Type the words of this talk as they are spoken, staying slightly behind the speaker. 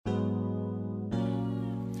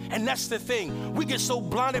And that's the thing. We get so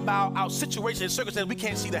blinded by our situation and circumstances, we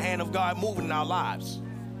can't see the hand of God moving in our lives.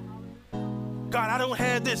 God, I don't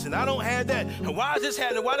have this and I don't have that. And why is this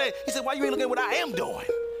happening? Why that? He said, why you ain't looking at what I am doing?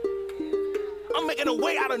 I'm making a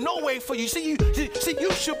way out of no way for you. See,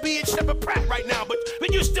 you should be in Shepherd Pratt right now,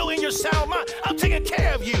 but you're still in your sound mind. I'm taking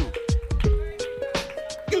care of you.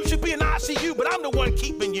 You should be in ICU, but I'm the one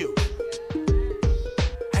keeping you.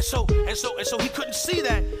 And so he couldn't see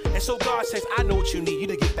that. And so God says, I know what you need. You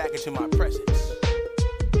need to get back into my presence.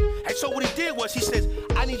 And so what he did was he says,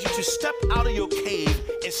 I need you to step out of your cave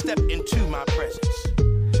and step into my presence.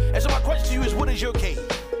 And so my question to you is, what is your cave?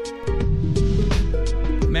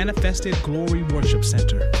 Manifested Glory Worship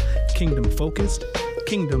Center. Kingdom focused,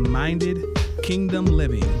 kingdom minded, kingdom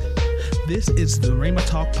living. This is the Rhema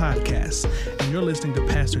Talk Podcast, and you're listening to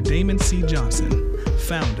Pastor Damon C. Johnson,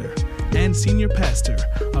 founder and senior pastor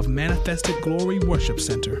of Manifested Glory Worship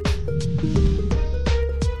Center.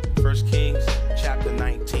 1 Kings chapter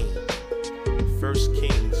 19. 1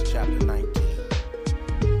 Kings chapter 19.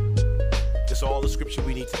 That's all the scripture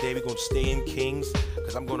we need today. We're going to stay in Kings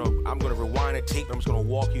because I'm going to rewind the tape. I'm just going to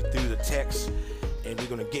walk you through the text, and we're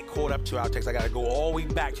going to get caught up to our text. I got to go all the way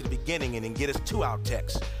back to the beginning and then get us to our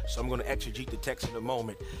text. So I'm going to exegete the text in a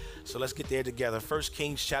moment. So let's get there together. 1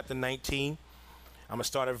 Kings chapter 19. I'm going to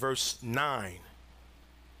start at verse 9.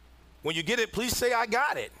 When you get it, please say, I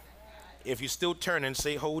got it. If you're still turning,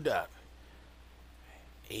 say, hold up.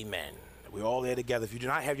 Amen. We're all there together. If you do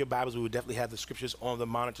not have your Bibles, we will definitely have the scriptures on the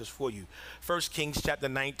monitors for you. 1 Kings chapter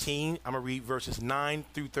 19, I'm going to read verses 9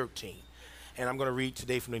 through 13. And I'm going to read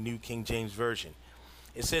today from the New King James Version.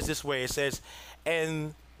 It says this way. It says,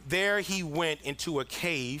 and there he went into a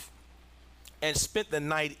cave and spent the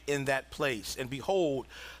night in that place. And behold,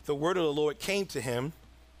 the word of the Lord came to him,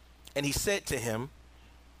 and he said to him,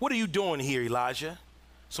 what are you doing here, Elijah?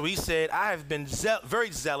 So he said, I have been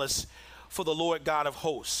very zealous for the Lord God of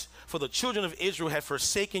hosts. For the children of Israel have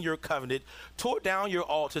forsaken your covenant, tore down your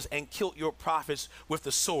altars, and killed your prophets with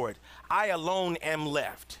the sword. I alone am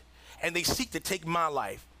left, and they seek to take my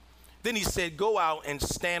life. Then he said, go out and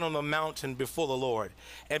stand on the mountain before the Lord.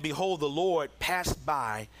 And behold, the Lord passed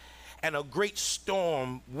by, and a great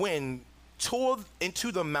storm wind tore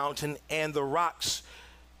into the mountain and the rocks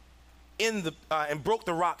and broke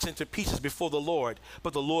the rocks into pieces before the Lord,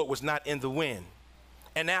 but the Lord was not in the wind.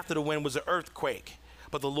 And after the wind was an earthquake,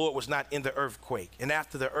 but the Lord was not in the earthquake. And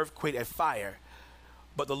after the earthquake, a fire,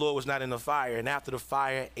 but the Lord was not in the fire. And after the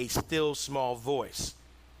fire, a still small voice.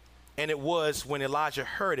 And it was when Elijah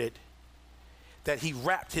heard it that he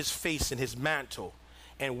wrapped his face in his mantle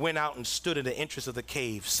and went out and stood in the entrance of the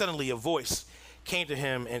cave. Suddenly a voice came to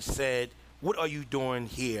him and said, what are you doing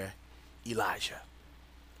here, Elijah?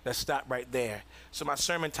 Let's stop right there. So my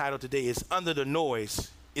sermon title today is Under the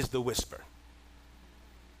Noise is the Whisper.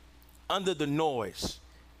 Under the noise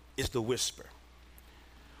is the whisper.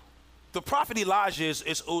 The prophet Elijah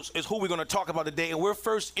is who we're going to talk about today. And we're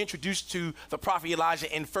first introduced to the prophet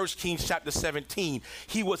Elijah in 1 Kings chapter 17.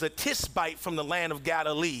 He was a Tishbite from the land of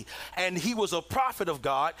Galilee. And he was a prophet of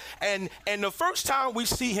God. And the first time we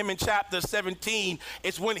see him in chapter 17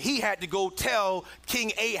 is when he had to go tell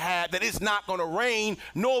King Ahab that it's not going to rain,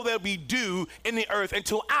 nor there'll be dew in the earth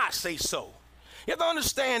until I say so. You have to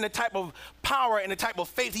understand the type of power and the type of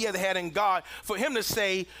faith he had in God for him to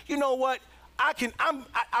say, you know what? I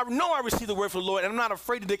know I received the word from the Lord, and I'm not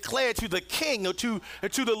afraid to declare to the king or to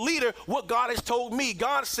the leader what God has told me.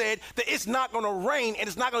 God said that it's not going to rain and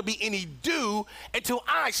it's not going to be any dew until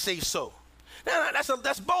I say so. Now,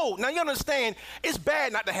 that's bold. Now, you understand, it's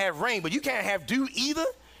bad not to have rain, but you can't have dew either.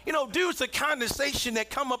 You know, dew is the condensation that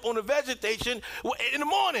come up on the vegetation in the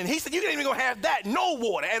morning. He said, you ain't even going to have that, no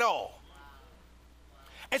water at all.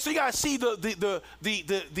 And so you got to see the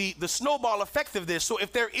snowball effect of this. So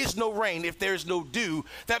if there is no rain, if there is no dew,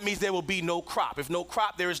 that means there will be no crop. If no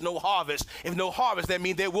crop, there is no harvest. If no harvest, that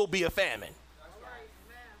means there will be a famine.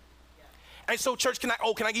 And so, church, can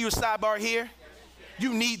I give you a sidebar here?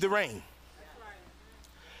 You need the rain.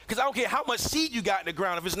 Because I don't care how much seed you got in the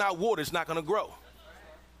ground. If it's not water, it's not going to grow.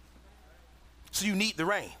 So you need the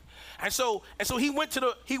rain. And so he went to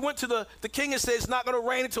the king and said, it's not going to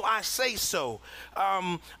rain until I say so.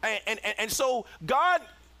 And so God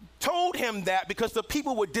told him that because the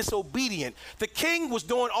people were disobedient. The king was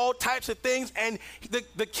doing all types of things, and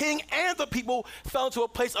the king and the people fell into a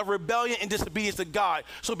place of rebellion and disobedience to God.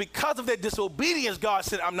 So because of their disobedience, God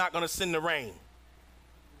said, I'm not going to send the rain.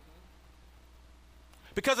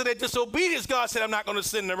 Because of their disobedience, God said, I'm not going to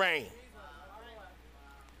send the rain.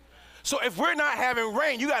 So if we're not having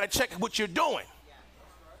rain, you got to check what you're doing.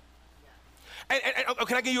 And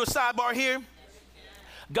can I give you a sidebar here?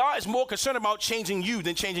 God is more concerned about changing you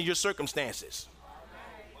than changing your circumstances.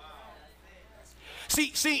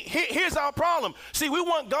 See, here's our problem. See, we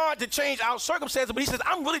want God to change our circumstances, but he says,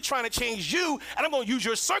 I'm really trying to change you, and I'm going to use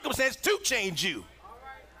your circumstance to change you.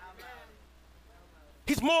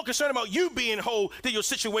 He's more concerned about you being whole than your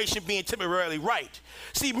situation being temporarily right.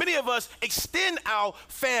 See, many of us extend our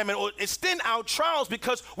famine or extend our trials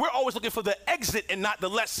because we're always looking for the exit and not the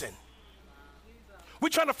lesson. We're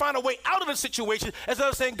trying to find a way out of the situation instead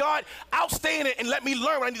of saying, God, I'll stay in it and let me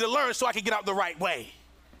learn what I need to learn so I can get out the right way.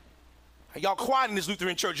 Y'all quiet in this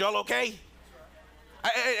Lutheran church. Y'all okay?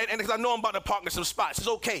 And because I know I'm about to park in some spots. It's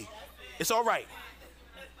okay. It's all right.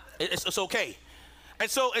 It's okay. And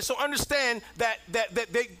so understand that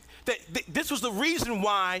this was the reason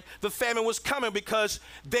why the famine was coming, because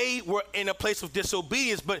they were in a place of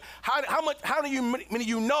disobedience. But how many of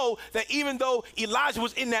you know that even though Elijah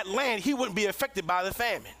was in that land, he wouldn't be affected by the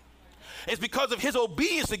famine? It's because of his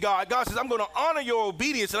obedience to God. God says, I'm going to honor your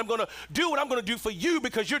obedience, and I'm going to do what I'm going to do for you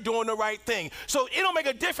because you're doing the right thing. So it don't make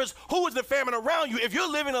a difference who is the famine around you. If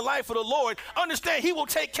you're living a life for the Lord, understand he will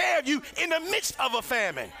take care of you in the midst of a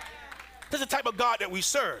famine. That's the type of God that we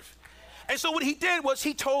serve. And so what he did was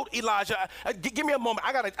he told Elijah, give me a moment.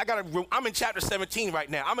 I'm in chapter 17 right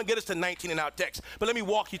now. I'm going to get us to 19 in our text. But let me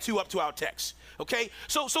walk you up to our text. Okay?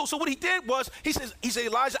 So what he did was, he said,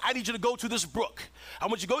 Elijah, I need you to go to this brook. I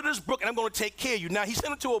want you to go to this brook, and I'm going to take care of you. Now, he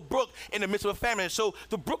sent him to a brook in the midst of a famine. So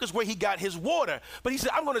the brook is where he got his water. But he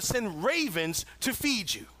said, I'm going to send ravens to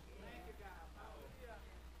feed you.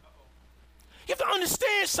 You have to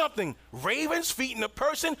understand something. Ravens feeding a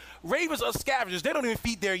person, ravens are scavengers. They don't even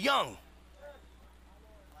feed their young.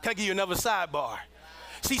 Can I give you another sidebar?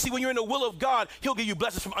 See, when you're in the will of God, he'll give you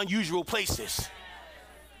blessings from unusual places.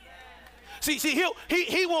 See,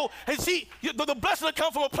 he will, and see, the blessing will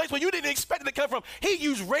come from a place where you didn't expect it to come from. He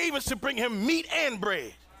used ravens to bring him meat and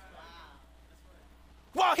bread.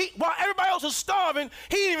 While everybody else is starving,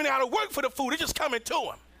 he didn't even know how to work for the food. It's just coming to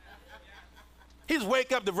him. He just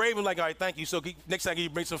wake up, the raven like, all right, thank you. So next time, can you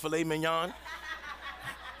bring some filet mignon?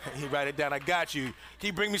 He write it down, I got you. Can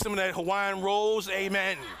you bring me some of that Hawaiian rolls?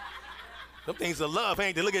 Amen. Them things are love,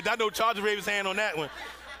 ain't they? Look at that, no Charge the Raven's hand on that one.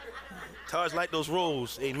 Taj like those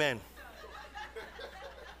rolls, amen.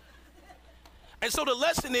 And so the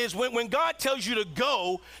lesson is when God tells you to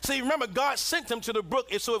go, see, remember, God sent him to the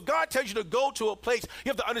brook. And so if God tells you to go to a place, you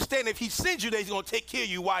have to understand if he sends you there, he's going to take care of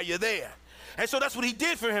you while you're there. And so that's what he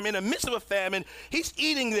did for him. In the midst of a famine, he's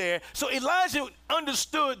eating there. So Elijah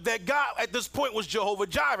understood that God at this point was Jehovah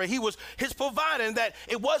Jireh. He was his provider, and that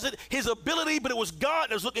it wasn't his ability, but it was God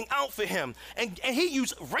that was looking out for him. And he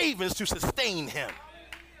used ravens to sustain him.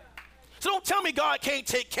 So don't tell me God can't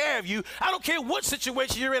take care of you. I don't care what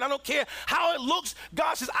situation you're in. I don't care how it looks.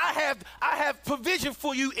 God says, I have provision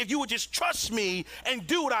for you if you would just trust me and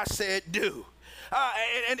do what I said do.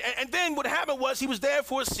 And then what happened was he was there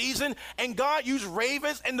for a season, and God used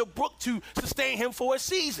ravens and the brook to sustain him for a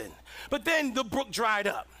season. But then the brook dried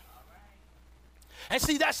up. And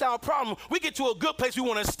see, that's our problem. We get to a good place, we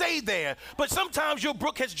want to stay there. But sometimes your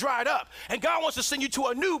brook has dried up, and God wants to send you to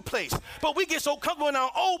a new place. But we get so comfortable in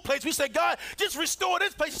our old place, we say, God, just restore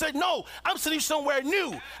this place. He said, no, I'm sending you somewhere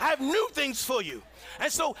new. I have new things for you.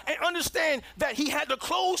 And so, and understand that he had to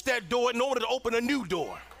close that door in order to open a new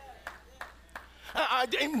door.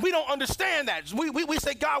 And we don't understand that. We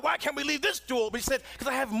say, God, why can't we leave this door? But he said, because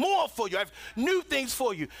I have more for you. I have new things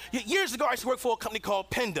for you. Years ago, I used to work for a company called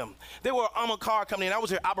Pendham. They were an armored car company, and I was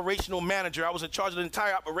their operational manager. I was in charge of the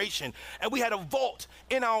entire operation. And we had a vault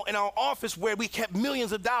in our office where we kept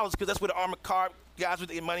millions of dollars, because that's where the armored car guys would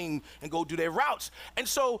get money and go do their routes. And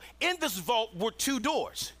so in this vault were two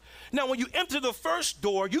doors. Now, when you enter the first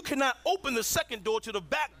door, you cannot open the second door till the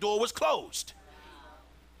back door was closed.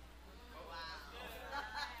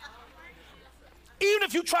 Even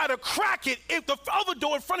if you try to crack it, if the other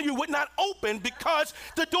door in front of you would not open, because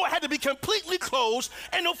the door had to be completely closed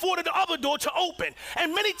and afforded the other door to open.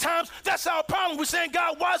 And many times, that's our problem. We're saying,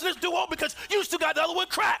 God, why is this door open? Because you still got the other one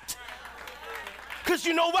cracked. Because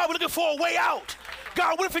you know why? We're looking for a way out.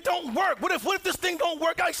 God, what if it don't work? What if this thing don't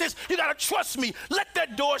work out? He says, you got to trust me. Let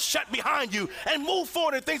that door shut behind you and move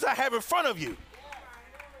forward in things I have in front of you.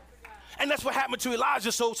 And that's what happened to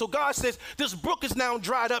Elijah. So God says, this brook is now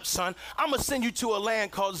dried up, son. I'm going to send you to a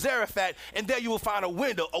land called Zarephath, and there you will find a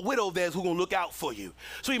widow there who's going to look out for you.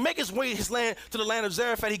 So he makes his way to the land of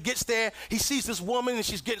Zarephath. He gets there. He sees this woman, and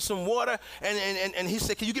she's getting some water. And he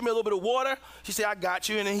said, can you give me a little bit of water? She said, I got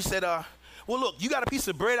you. And then he said, well, well, look, you got a piece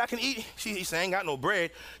of bread I can eat? He said, I ain't got no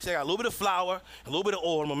bread. She said, I got a little bit of flour, a little bit of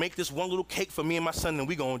oil. I'm going to make this one little cake for me and my son, and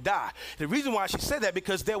we're going to die. The reason why she said that,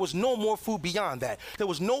 because there was no more food beyond that. There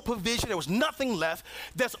was no provision. There was nothing left.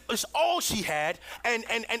 That's all she had. And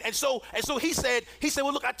so he said,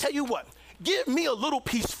 well, look, I tell you what, give me a little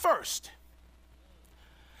piece first,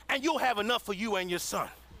 and you'll have enough for you and your son.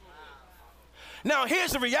 Now,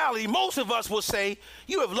 here's the reality. Most of us will say,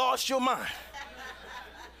 you have lost your mind.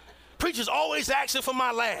 Preachers always asking for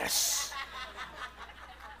my last.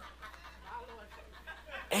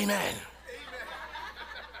 Amen.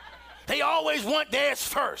 They always want theirs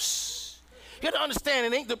first. You got to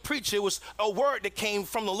understand, it ain't the preacher. It was a word that came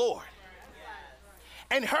from the Lord.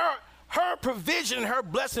 And her provision, her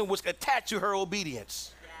blessing was attached to her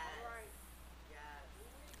obedience.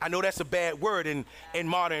 I know that's a bad word in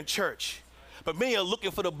modern church. But many are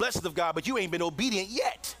looking for the blessings of God, but you ain't been obedient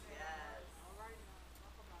yet.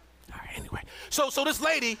 All right, anyway. So this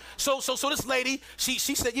lady,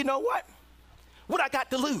 she said, you know what? What I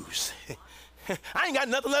got to lose? I ain't got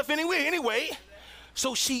nothing left anyway.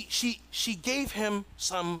 So she gave him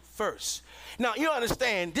some first. Now, you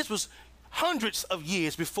understand, this was hundreds of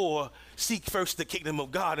years before seek first the kingdom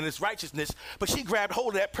of God and his righteousness, but she grabbed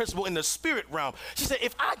hold of that principle in the spirit realm. She said,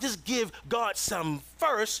 if I just give God some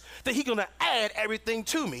first, then he's going to add everything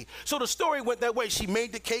to me. So the story went that way. She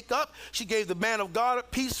made the cake up. She gave the man of God a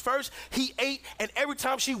piece first. He ate, and every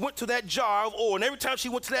time she went to that jar of oil and every time she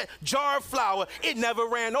went to that jar of flour, it never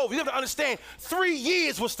ran over. You have to understand, 3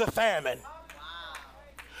 years was the famine.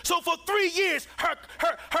 So for 3 years,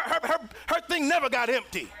 her thing never got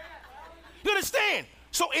empty. You understand?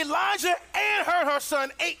 So Elijah and her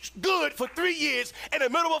son ate good for 3 years in the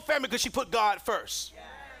middle of a famine because she put God first.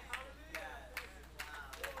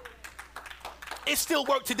 It still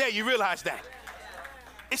works today. You realize that?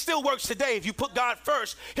 It still works today. If you put God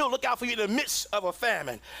first, he'll look out for you in the midst of a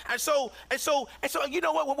famine. And so, you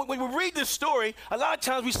know what? When we read this story, a lot of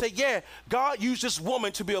times we say, yeah, God used this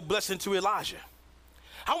woman to be a blessing to Elijah.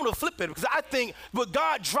 I want to flip it because I think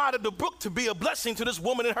God dried up the brook to be a blessing to this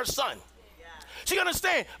woman and her son. So you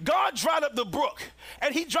understand, God dried up the brook,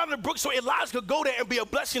 and he dried up the brook so Elijah could go there and be a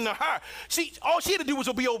blessing to her. See, all she had to do was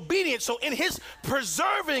to be obedient. So in his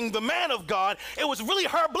preserving the man of God, it was really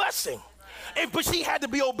her blessing. But she had to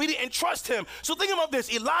be obedient and trust him. So think about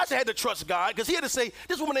this. Elijah had to trust God because he had to say,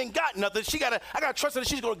 this woman ain't got nothing. I got to trust her that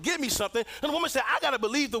she's going to give me something. And the woman said, I got to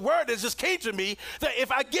believe the word that just came to me that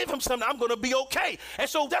if I give him something, I'm going to be okay. And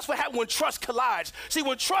so that's what happens when trust collides. See,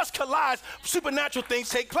 when trust collides, supernatural things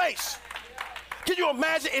take place. Can you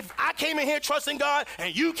imagine if I came in here trusting God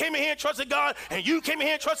and you came in here trusting God and you came in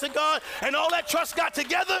here trusting God and all that trust got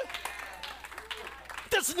together?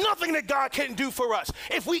 There's nothing that God can't do for us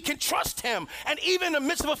if we can trust him. And even in the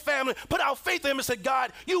midst of a family, put our faith in him and say,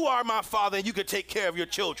 God, you are my father and you can take care of your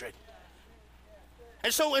children.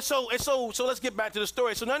 And so let's get back to the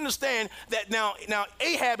story. So understand that now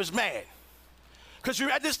Ahab is mad. Because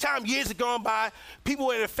at this time, years had gone by, people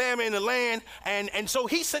were in a famine in the land, and so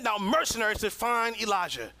he sent out mercenaries to find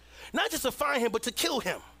Elijah. Not just to find him, but to kill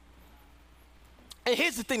him. And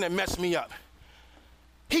here's the thing that messed me up.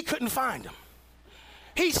 He couldn't find him.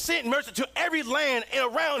 He sent mercenaries to every land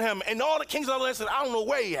around him, and all the kings of the land said, I don't know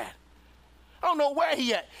where he at. I don't know where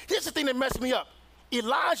he at. Here's the thing that messed me up.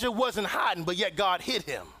 Elijah wasn't hiding, but yet God hid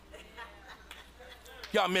him.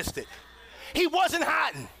 Y'all missed it. He wasn't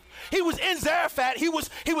hiding. He was in Zarephath. He was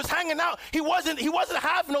hanging out. He wasn't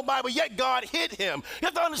hiding from nobody, but yet God hid him. You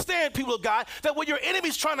have to understand, people of God, that when your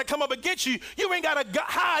enemy's trying to come up against you, you ain't got to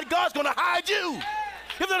hide. God's going to hide you. You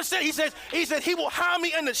have to understand, he said, he will hide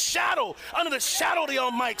me in the shadow, under the shadow of the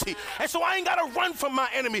Almighty. And so I ain't got to run from my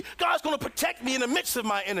enemy. God's going to protect me in the midst of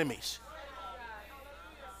my enemies.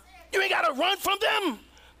 You ain't got to run from them.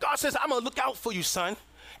 God says, I'm going to look out for you, son.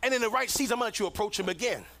 And in the right season, I'm going to let you approach him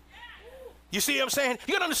again. You see what I'm saying?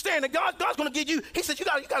 You got to understand that God's going to give you, he said, you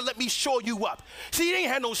got to let me shore you up. See, he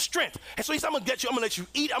ain't had no strength. And so he said, I'm going to get you, I'm going to let you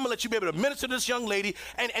eat, I'm going to let you be able to minister to this young lady,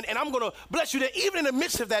 and I'm going to bless you there. Even in the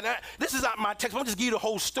midst of that, this is not my text, but I'm just give you the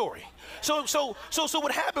whole story. So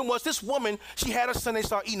what happened was this woman, she had her son, they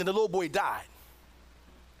started eating, and the little boy died.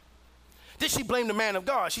 Then she blamed the man of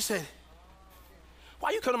God. She said,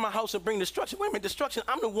 why you come to my house and bring destruction? Wait a minute, destruction,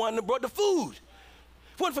 I'm the one that brought the food.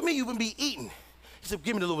 If it wasn't for me, you wouldn't be eating. He said,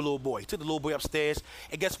 give me the little boy. He took the little boy upstairs,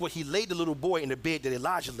 and guess what? He laid the little boy in the bed that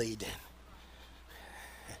Elijah laid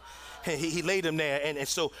in. He laid him there, and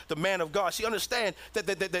so the man of God, see, understand that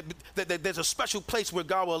there's a special place where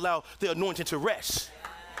God will allow the anointing to rest.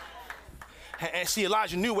 And see,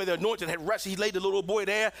 Elijah knew where the anointing had rested. He laid the little boy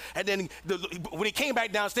there, and then when he came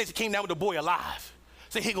back downstairs, he came down with the boy alive.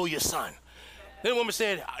 Said, here go your son. Then the woman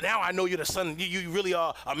said, now I know you're the son. You really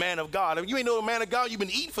are a man of God. If you ain't know a man of God, you've been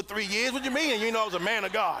eating for 3 years. What do you mean? You know I was a man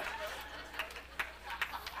of God.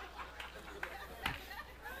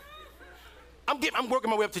 I'm working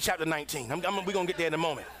my way up to chapter 19. We're going to get there in a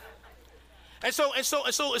moment. And so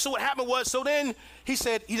what happened was, so then he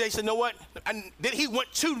said, they said, know what? And then he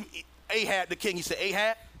went to Ahab, the king. He said,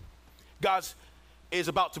 Ahab, God is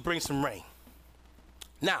about to bring some rain.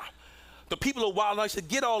 Now, the people are wild. He said,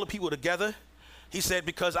 get all the people together. He said,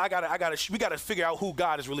 because we got to figure out who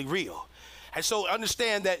God is really real. And so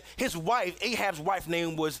understand that his wife, Ahab's wife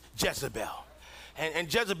name was Jezebel.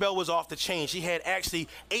 And Jezebel was off the chain. She had actually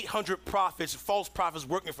 800 prophets, false prophets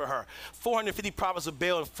working for her, 450 prophets of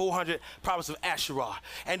Baal and 400 prophets of Asherah.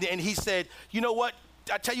 And he said, you know what?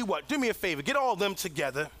 I tell you what, do me a favor. Get all of them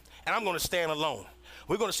together, and I'm going to stand alone.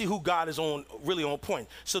 We're going to see who God is really on point.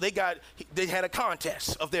 So they had a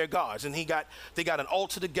contest of their gods, and they got an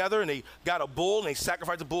altar together, and they got a bull, and they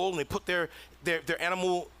sacrificed the bull, and they put their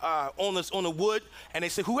animal on the wood, and they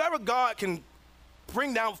said, whoever God can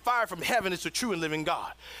bring down fire from heaven is the true and living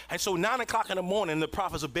God. And so 9 o'clock in the morning, the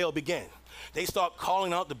prophets of Baal began. They start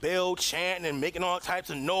calling out the Baal, chanting and making all types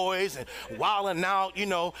of noise and wilding out,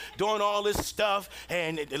 doing all this stuff.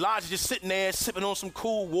 And Elijah just sitting there, sipping on some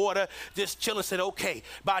cool water, just chilling, said, okay.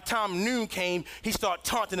 By the time noon came, he started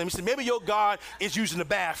taunting them. He said, maybe your God is using the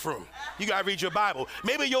bathroom. You got to read your Bible.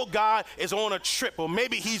 Maybe your God is on a trip, or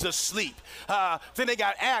maybe he's asleep. Then they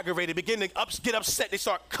got aggravated, began to get upset. They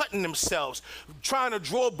start cutting themselves, trying to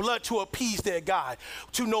draw blood to appease their God,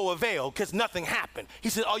 to no avail, because nothing happened. He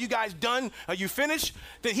said, are you guys done? Are you finished?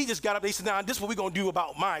 Then he just got up. He said, now, this is what we're going to do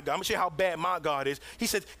about my God. I'm going to show you how bad my God is. He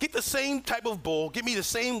said, get the same type of bull. Get me the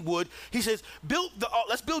same wood. He says,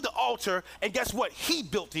 let's build the altar. And guess what? He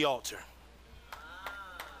built the altar.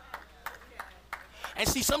 And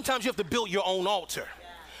see, sometimes you have to build your own altar.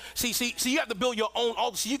 See, you have to build your own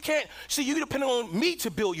altar. So you depend on me to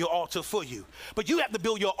build your altar for you. But you have to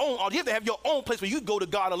build your own altar. You have to have your own place where you go to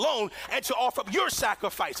God alone and to offer up your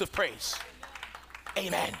sacrifice of praise.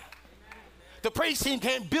 Amen. The praise team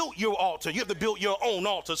can't build your altar. You have to build your own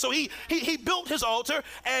altar. So he built his altar,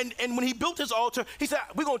 and when he built his altar, he said,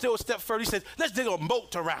 we're going to go a step further. He said, let's dig a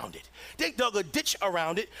moat around it. They dug a ditch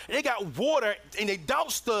around it. They got water, and they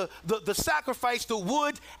doused the sacrifice, the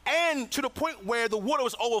wood, and to the point where the water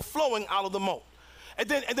was overflowing out of the moat. And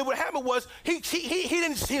then what happened was he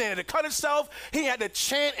didn't have to cut himself. He had to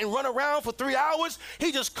chant and run around for 3 hours.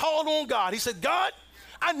 He just called on God. He said, God,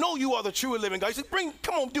 I know you are the true and living God. He said,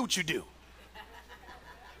 come on, do what you do.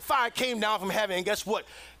 Fire came down from heaven, and guess what?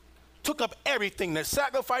 Took up everything, the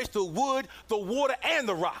sacrifice, the wood, the water, and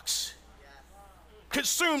the rocks.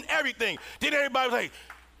 Consumed everything. Then everybody was like,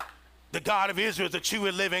 the God of Israel is the true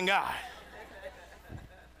and living God.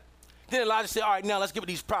 Then Elijah said, all right, now let's get with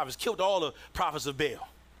these prophets. Killed all the prophets of Baal.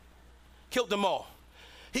 Killed them all.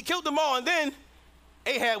 He killed them all, and then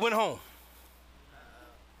Ahab went home.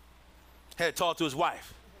 Had to talk to his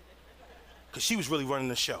wife, because she was really running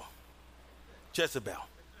the show. Jezebel.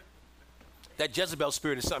 That Jezebel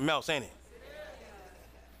spirit is something else, ain't it?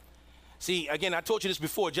 See, again, I told you this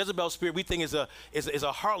before. Jezebel's spirit we think is a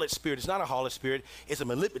harlot spirit. It's not a harlot spirit. It's a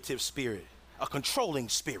manipulative spirit, a controlling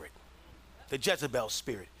spirit, the Jezebel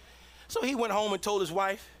spirit. So he went home and told his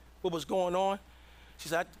wife what was going on. She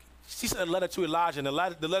sent a letter to Elijah, and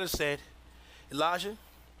the letter said, Elijah,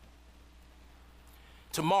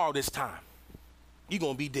 tomorrow this time, you're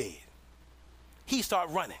going to be dead. He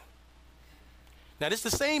started running. Now, this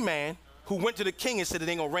is the same man who went to the king and said it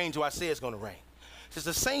ain't going to rain till I say it's going to rain. It's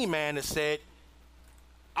the same man that said,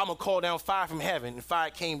 I'm going to call down fire from heaven, and fire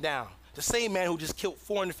came down. The same man who just killed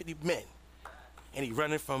 450 men, and he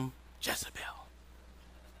running from Jezebel.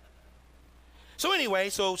 So anyway,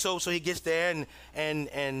 so he gets there, and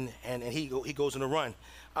he goes on a run.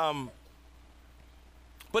 But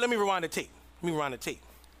let me rewind the tape.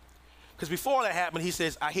 Because before that happened, he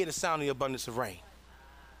says, I hear the sound of the abundance of rain.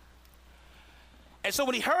 And so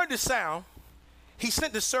when he heard the sound, he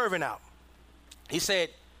sent the servant out. He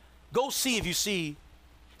said, go see if you see.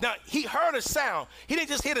 Now, he heard a sound. He didn't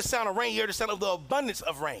just hear the sound of rain. He heard the sound of the abundance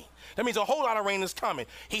of rain. That means a whole lot of rain is coming.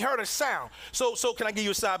 He heard a sound. So can I give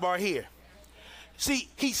you a sidebar here? See,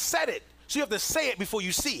 he said it. So you have to say it before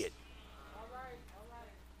you see it. All right.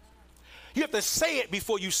 You have to say it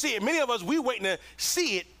before you see it. Many of us, we waiting to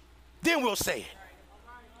see it, then we'll say it.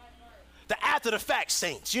 The after the fact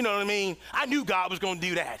saints, you know what I mean? I knew God was going to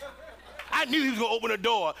do that. I knew he was going to open the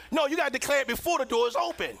door. No, you got to declare it before the door is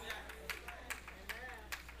open.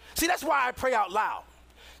 See, that's why I pray out loud.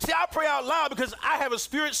 See, I pray out loud because I have a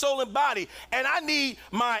spirit, soul, and body, and I need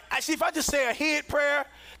see, if I just say a head prayer,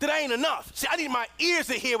 then that ain't enough. See, I need my ears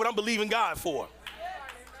to hear what I'm believing God for.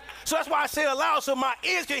 So that's why I say it aloud, so my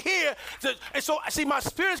ears can hear. And so, see, my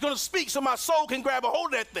spirit's going to speak so my soul can grab a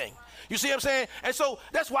hold of that thing. You see what I'm saying? And so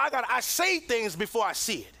that's why I say things before I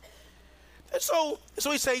see it. And so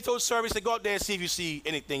he told the servant, he said, go out there and see if you see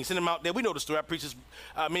anything. Send him out there. We know the story. I preached this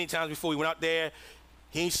many times before. We went out there.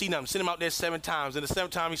 He ain't seen nothing. Sent him out there 7 times. And the 7th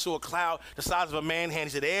time he saw a cloud the size of a man's hand. He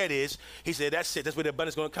said, there it is. He said, that's it. That's where the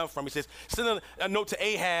abundance is going to come from. He says, send a note to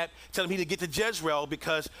Ahab, tell him he to get to Jezreel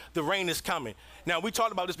because the rain is coming. Now, we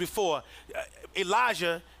talked about this before.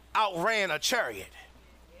 Elijah outran a chariot.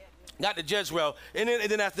 Got to Jezreel. And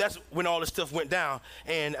then after that's when all this stuff went down.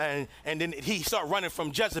 And then he started running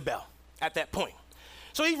from Jezebel at that point.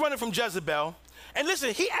 So he's running from Jezebel. And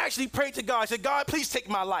listen, he actually prayed to God. He said, God, please take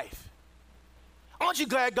my life. Aren't you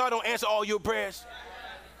glad God don't answer all your prayers?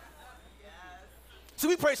 So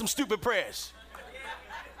we pray some stupid prayers.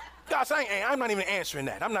 God said, I'm not even answering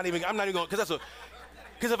that. I'm not even going, because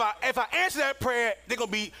if I answer that prayer, they're going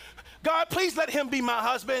to be, God, please let him be my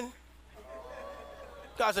husband.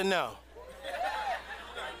 God said, no.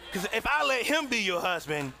 Because if I let him be your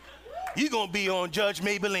husband, you're going to be on Judge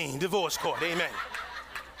Maybelline, divorce court. Amen.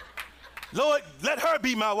 Lord, let her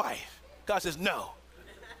be my wife. God says, no.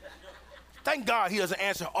 Thank God he doesn't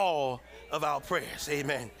answer all of our prayers.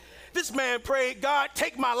 Amen. This man prayed, God,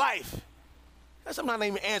 take my life. I'm not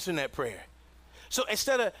even answering that prayer. So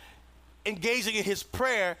instead of engaging in his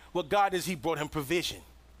prayer, what God is, he brought him provision.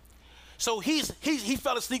 So he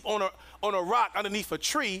fell asleep on a rock underneath a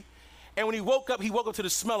tree, and when he woke up to the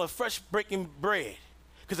smell of fresh breaking bread,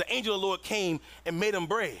 because the angel of the Lord came and made him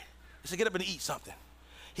bread. He said, get up and eat something.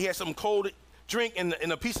 He had some cold drink and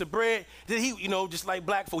a piece of bread. Then he, just like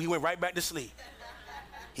black folk, he went right back to sleep.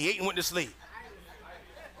 He ate and went to sleep.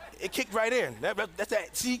 It kicked right in. That's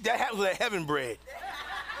that. See, that happens with that heaven bread.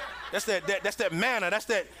 That's that manna. That's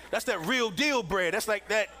that real deal bread. That's like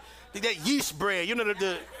that yeast bread.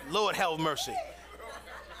 The Lord have mercy.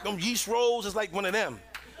 Them yeast rolls is like one of them.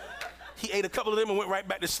 He ate a couple of them and went right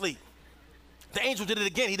back to sleep. The angel did it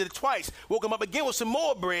again. He did it twice. Woke him up again with some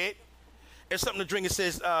more bread and something to drink. It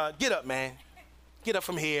says, get up, man. Get up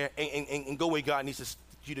from here and go where God needs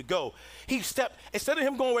you to go. Instead of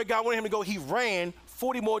him going where God wanted him to go, he ran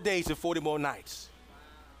 40 more days and 40 more nights.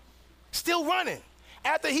 Still running.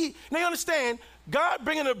 Now you understand, God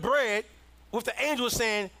bringing the bread with the angel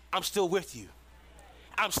saying, I'm still with you.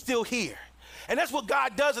 I'm still here. And that's what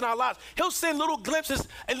God does in our lives. He'll send little glimpses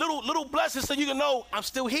and little blessings so you can know I'm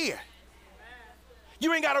still here.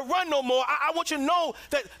 You ain't got to run no more. I want you to know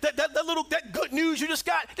that good news you just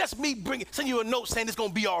got, that's me sending you a note saying it's going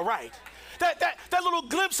to be all right. That little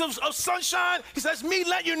glimpse of sunshine, he says, me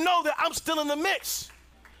letting you know that I'm still in the mix.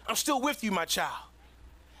 I'm still with you, my child.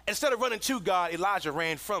 Instead of running to God, Elijah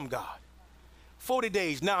ran from God. 40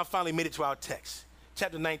 days, now I finally made it to our text.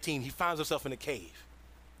 Chapter 19, he finds himself in a cave.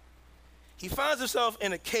 He finds himself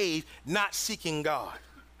in a cave not seeking God.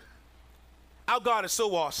 Our God is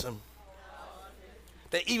so awesome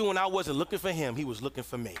that even when I wasn't looking for him, he was looking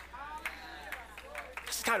for me.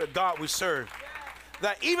 That's the kind of God we serve.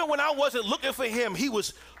 That even when I wasn't looking for him, he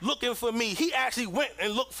was looking for me. He actually went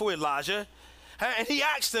and looked for Elijah. And he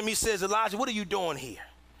asked him, he says, Elijah, what are you doing here?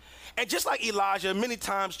 And just like Elijah, many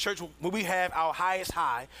times, church, when we have our highest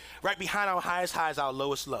high, right behind our highest high is our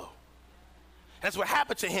lowest low. That's what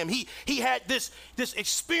happened to him. He had this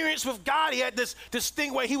experience with God. He had this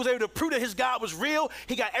thing where he was able to prove that his God was real.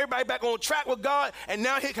 He got everybody back on track with God, and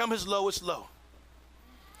now here comes his lowest low.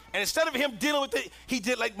 And instead of him dealing with it, he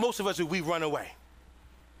did like most of us do. We run away.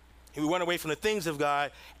 He would run away from the things of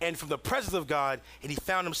God and from the presence of God, and he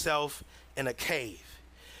found himself in a cave.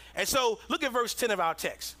 And so look at verse 10 of our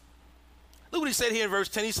text. Look what he said here in verse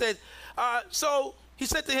 10. He said, so he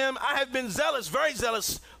said to him, I have been zealous, very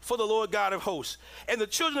zealous for the Lord God of hosts. And the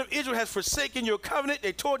children of Israel have forsaken your covenant.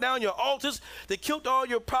 They tore down your altars. They killed all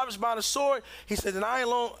your prophets by the sword. He said, and I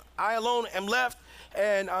alone am left,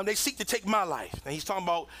 and they seek to take my life. And he's talking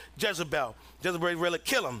about Jezebel. Jezebel really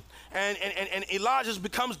kill him. And Elijah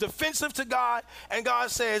becomes defensive to God, and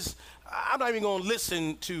God says, I'm not even going to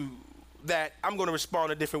listen to that. I'm going to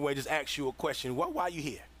respond a different way, just ask you a question. Why are you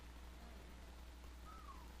here?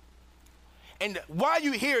 And why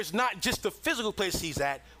you here is not just the physical place he's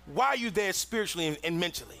at. Why are you there spiritually and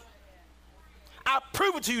mentally? I've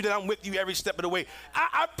proven to you that I'm with you every step of the way.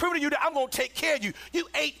 I've proven to you that I'm going to take care of you. You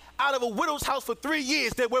ate out of a widow's house for 3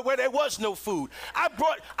 years where there was no food. I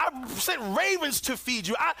sent ravens to feed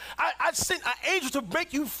you. I sent an angel to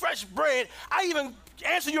make you fresh bread. I even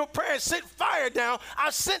answered your prayer and sent fire down. I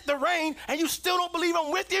sent the rain, and you still don't believe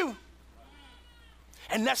I'm with you?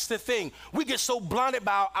 And that's the thing. We get so blinded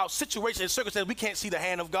by our situation and circumstances, we can't see the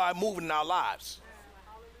hand of God moving in our lives.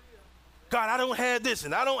 God, I don't have this,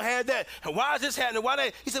 and I don't have that. And why is this happening? Why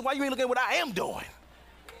that? He said, why you ain't looking at what I am doing?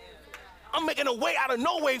 I'm making a way out of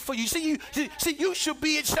no way for you. See, you should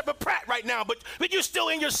be in Shepherd Pratt right now, but you're still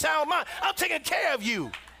in your sound mind. I'm taking care of you.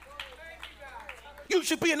 You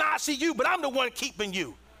should be in ICU, but I'm the one keeping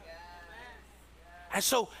you. And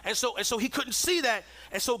so he couldn't see that.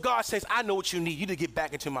 And so God says, I know what you need. You need to get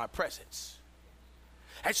back into my presence.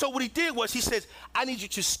 And so what he did was he says, I need you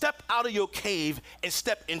to step out of your cave and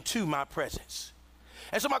step into my presence.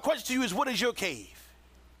 And so my question to you is, what is your cave?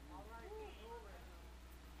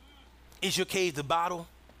 Is your cave the bottle?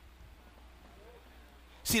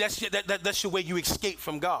 See, that's your way you escape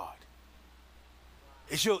from God.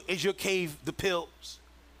 Is your cave the pills?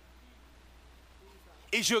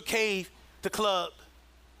 Is your cave the club?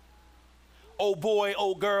 Old boy,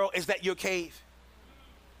 old girl, is that your cave?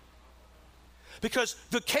 Because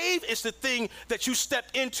the cave is the thing that you step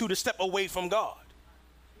into to step away from God.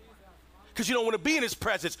 Because you don't want to be in his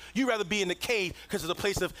presence. You'd rather be in the cave because it's a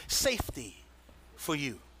place of safety for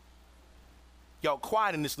you. Y'all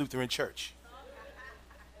quiet in this Lutheran church.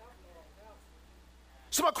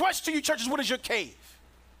 So my question to you, church, is what is your cave?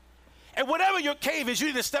 And whatever your cave is, you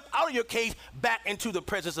need to step out of your cave back into the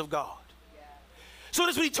presence of God. So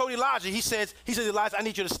this is what he told Elijah. He says, Elijah, I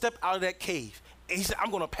need you to step out of that cave. And he said, I'm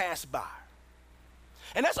going to pass by.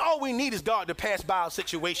 And that's all we need is God to pass by our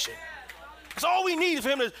situation. That's all we need for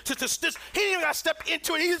him to he didn't even got to step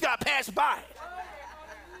into it. He just got to pass by it.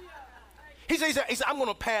 He said, I'm going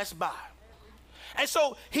to pass by. And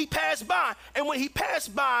so he passed by, and when he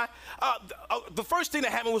passed by, the first thing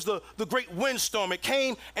that happened was the great windstorm. It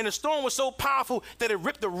came, and the storm was so powerful that it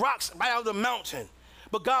ripped the rocks right out of the mountain.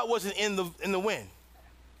 But God wasn't in the wind.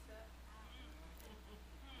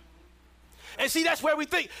 And see, that's where we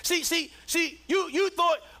think. See, you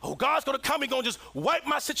thought, oh, God's going to come, he's going to just wipe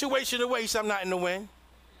my situation away. He said, I'm not in the wind.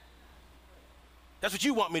 That's what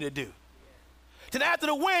you want me to do. Then after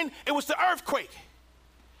the wind, it was the earthquake.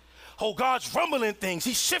 Oh, God's rumbling things.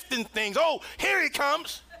 He's shifting things. Oh, here he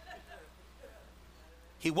comes.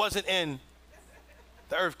 He wasn't in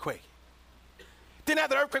the earthquake. Then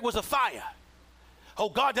after the earthquake was a fire. Oh,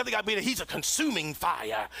 God definitely got to be there. He's a consuming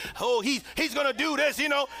fire. Oh, he's going to do this,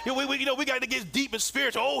 we got to get deep and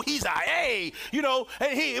spiritual. Oh, he's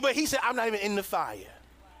but he said, I'm not even in the fire.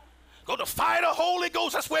 Go to fire of the Holy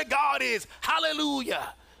Ghost. That's where God is.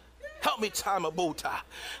 Hallelujah. Help me tie my bow tie.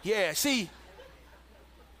 Yeah, see.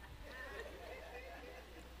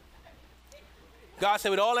 God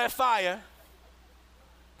said, with all that fire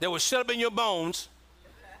that was shut up in your bones,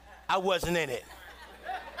 I wasn't in it.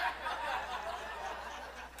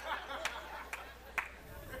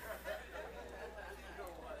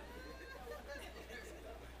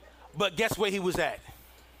 But guess where he was at?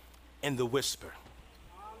 In the whisper.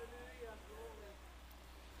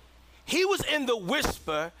 He was in the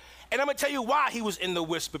whisper, and I'm going to tell you why he was in the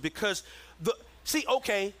whisper. Because,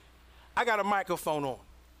 I got a microphone on.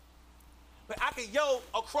 But I can yell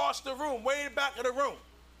across the room, way back of the room.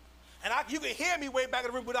 And you can hear me way back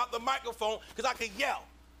in the room without the microphone because I can yell.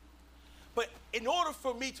 But in order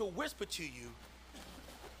for me to whisper to you,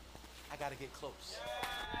 I got to get close.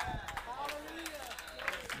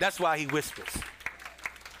 That's why he whispers.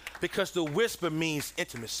 Because the whisper means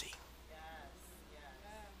intimacy.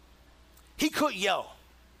 He could yell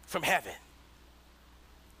from heaven.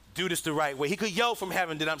 Do this the right way. He could yell from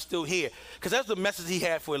heaven that I'm still here. Because that's the message he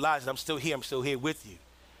had for Elijah. I'm still here with you.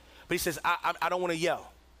 But he says, I don't want to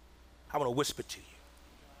yell. I want to whisper to you.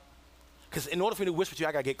 Because in order for me to whisper to you,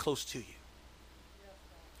 I got to get close to you.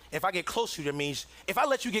 If I get close to you, that means, if I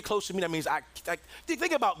let you get close to me, that means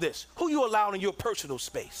think about this. Who you allowing in your personal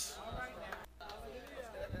space?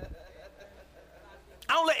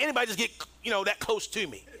 I don't let anybody just get, that close to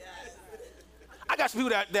me. I got some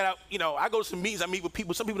people that I go to some meetings, I meet with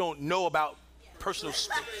people. Some people don't know about personal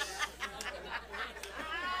space.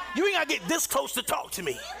 You ain't got to get this close to talk to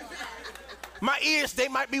me. My ears, they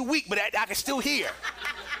might be weak, but I can still hear.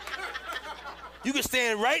 You can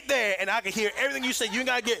stand right there, and I can hear everything you say. You ain't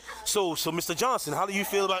got to get, so Mr. Johnson, how do you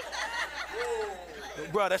feel about,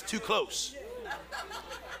 bro, that's too close.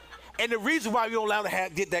 And the reason why we don't allow to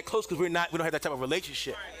get that close, because we don't have that type of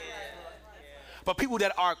relationship. But people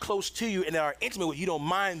that are close to you and that are intimate with you, don't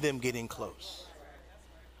mind them getting close.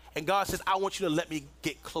 And God says, I want you to let me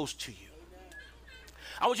get close to you.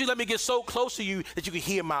 I want you to let me get so close to you that you can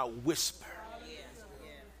hear my whisper.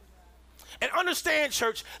 And understand,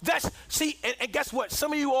 church, and guess what?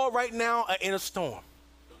 Some of you all right now are in a storm.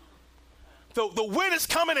 The wind is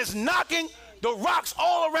coming, it's knocking the rocks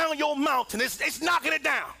all around your mountain. It's knocking it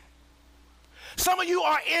down. Some of you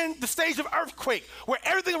are in the stage of earthquake where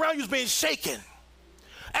everything around you is being shaken.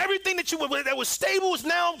 Everything that was stable is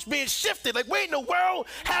now being shifted. Like, what in the world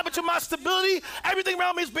happened to my stability? Everything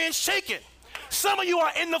around me is being shaken. Some of you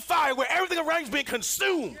are in the fire where everything around you is being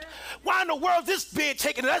consumed. Why in the world is this being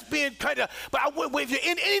taken? That's being kind of, but if you're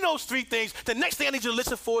in any of those three things, the next thing I need you to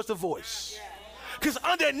listen for is the voice. Because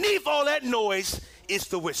underneath all that noise is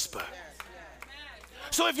the whisper.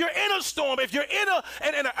 So if you're in a storm, if you're in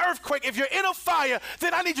an earthquake, if you're in a fire,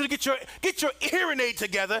 then I need you to get your hearing aid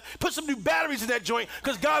together, put some new batteries in that joint,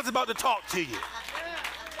 because God's about to talk to you.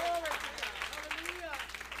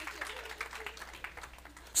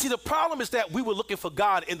 See, the problem is that we were looking for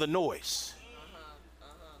God in the noise.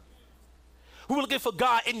 We were looking for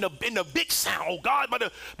God in the big sound. Oh, God about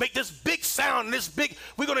to make this big sound and this big.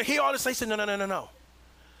 We're going to hear all this. They said, no.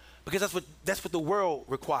 Because that's what the world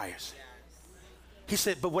requires. He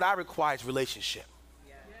said, but what I require is relationship.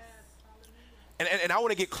 And I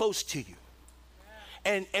want to get close to you.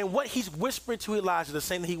 And what he's whispering to Elijah, the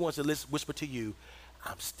same thing he wants to whisper to you,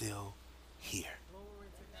 I'm still here.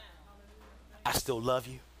 I still love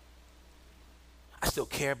you. I still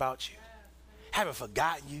care about you. Haven't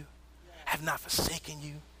forgotten you. Have not forsaken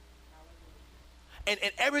you. And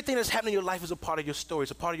everything that's happening in your life is a part of your story.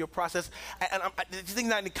 It's a part of your process. And the thing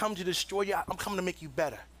not to come to destroy you, I'm coming to make you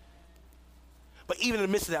better. But even in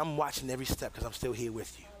the midst of that, I'm watching every step because I'm still here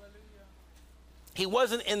with you. He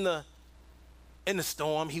wasn't in the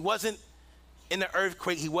storm. He wasn't in the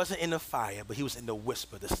earthquake. He wasn't in the fire, but he was in the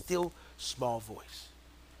whisper, the still small voice.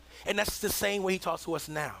 And that's the same way he talks to us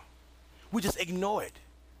now. We just ignore it.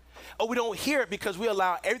 Or we don't hear it because we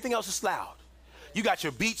allow everything else is loud. You got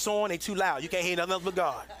your beats on, they too loud. You can't hear nothing else but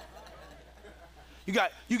God. You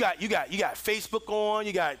got Facebook on,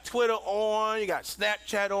 you got Twitter on, you got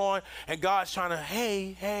Snapchat on, and God's trying to,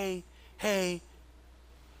 hey.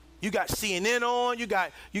 You got CNN on, you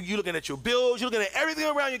looking at your bills, you're looking at everything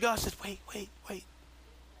around you. God says, wait.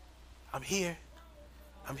 I'm here.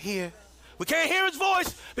 We can't hear his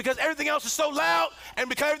voice because everything else is so loud, and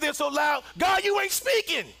because everything is so loud, God, you ain't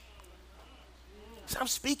speaking. So I'm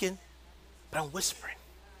speaking, but I'm whispering.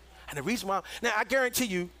 And the reason why, now I guarantee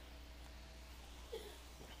you,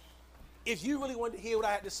 if you really wanted to hear what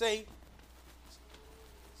I had to say,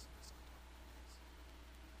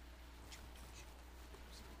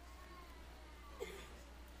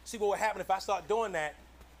 see what would happen if I start doing that,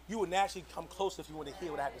 you would naturally come closer if you want to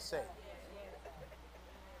hear what I had to say.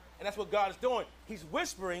 And that's what God is doing. He's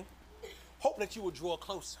whispering, hoping that you will draw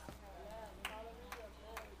closer.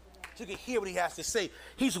 So you can hear what he has to say.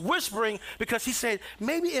 He's whispering because he said,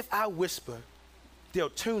 maybe if I whisper,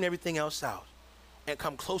 they'll tune everything else out and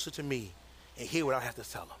come closer to me and hear what I have to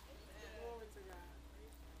tell them.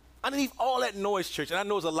 Underneath all that noise, church, and I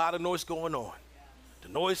know there's a lot of noise going on. The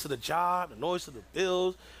noise of the job, the noise of the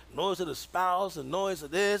bills, the noise of the spouse, the noise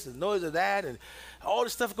of this, the noise of that, and all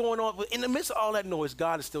this stuff going on. But in the midst of all that noise,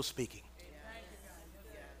 God is still speaking.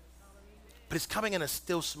 But it's coming in a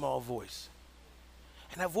still small voice.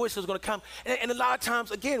 And that voice is going to come. And a lot of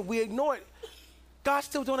times, again, we ignore it. God's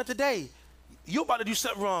still doing it today. You're about to do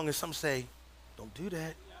something wrong, and some say, don't do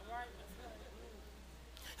that.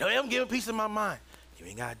 Now, I'm giving peace in my mind. You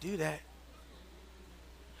ain't got to do that.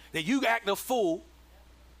 Then you act a fool,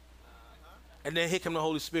 and then here come the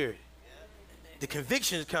Holy Spirit. The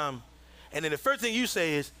convictions come, and then the first thing you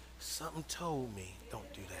say is, something told me,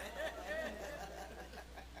 don't do that.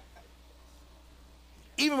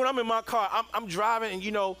 Even when I'm in my car, I'm driving, and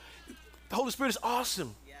the Holy Spirit is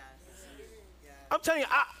awesome. Yes. I'm telling you,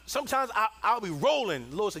 sometimes I'll be rolling.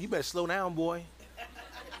 The Lord said, you better slow down, boy.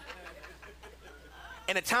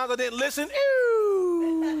 And the times I didn't listen,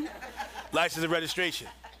 ew, license and registration.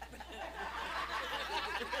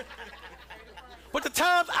 But the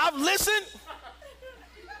times I've listened,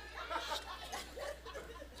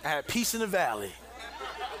 I had peace in the valley.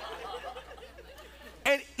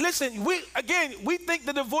 And listen, we think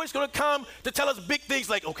that the voice is going to come to tell us big things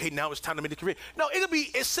like, okay, now it's time to make the career. No, it'll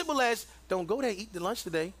be as simple as, don't go there, eat the lunch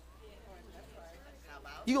today.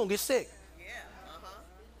 You're going to get sick.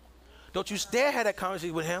 Don't you dare have that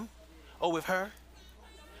conversation with him or with her.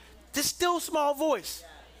 This still small voice.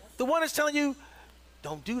 The one that's telling you,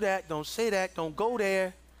 don't do that, don't say that, don't go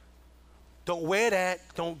there, don't wear that,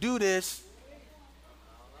 don't do this.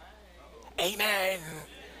 Amen.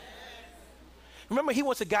 Remember, he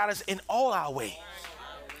wants to guide us in all our ways.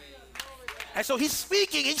 And so he's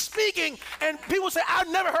speaking, and people say,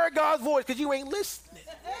 I've never heard God's voice because you ain't listening.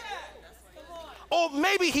 Or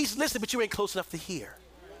maybe he's listening, but you ain't close enough to hear.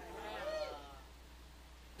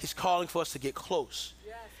 He's calling for us to get close.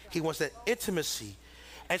 He wants that intimacy.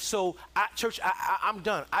 And so, church, I'm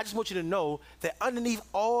done. I just want you to know that underneath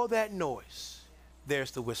all that noise,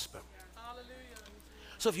 there's the whisper.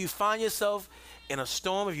 So if you find yourself in a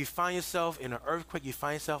storm, if you find yourself in an earthquake, you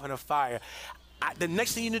find yourself in a fire, the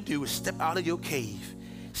next thing you need to do is step out of your cave,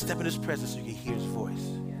 step in his presence so you can hear his voice.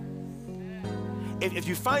 If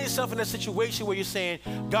you find yourself in a situation where you're saying,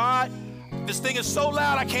 God, this thing is so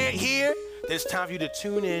loud I can't hear, then it's time for you to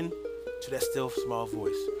tune in to that still small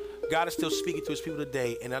voice. God is still speaking to his people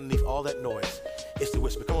today, and underneath all that noise, it's the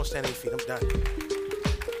whisper. Come on, stand on your feet. I'm done.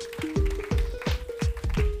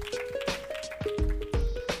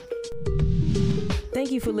 Thank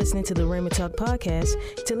you for listening to the Rhema Talk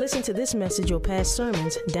podcast. To listen to this message or past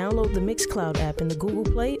sermons, download the Mixcloud app in the Google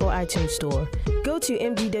Play or iTunes Store. Go to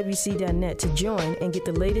mgwc.net to join and get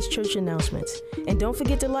the latest church announcements. And don't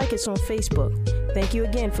forget to like us on Facebook. Thank you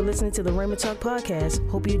again for listening to the Rhema Talk podcast.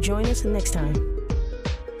 Hope you join us next time.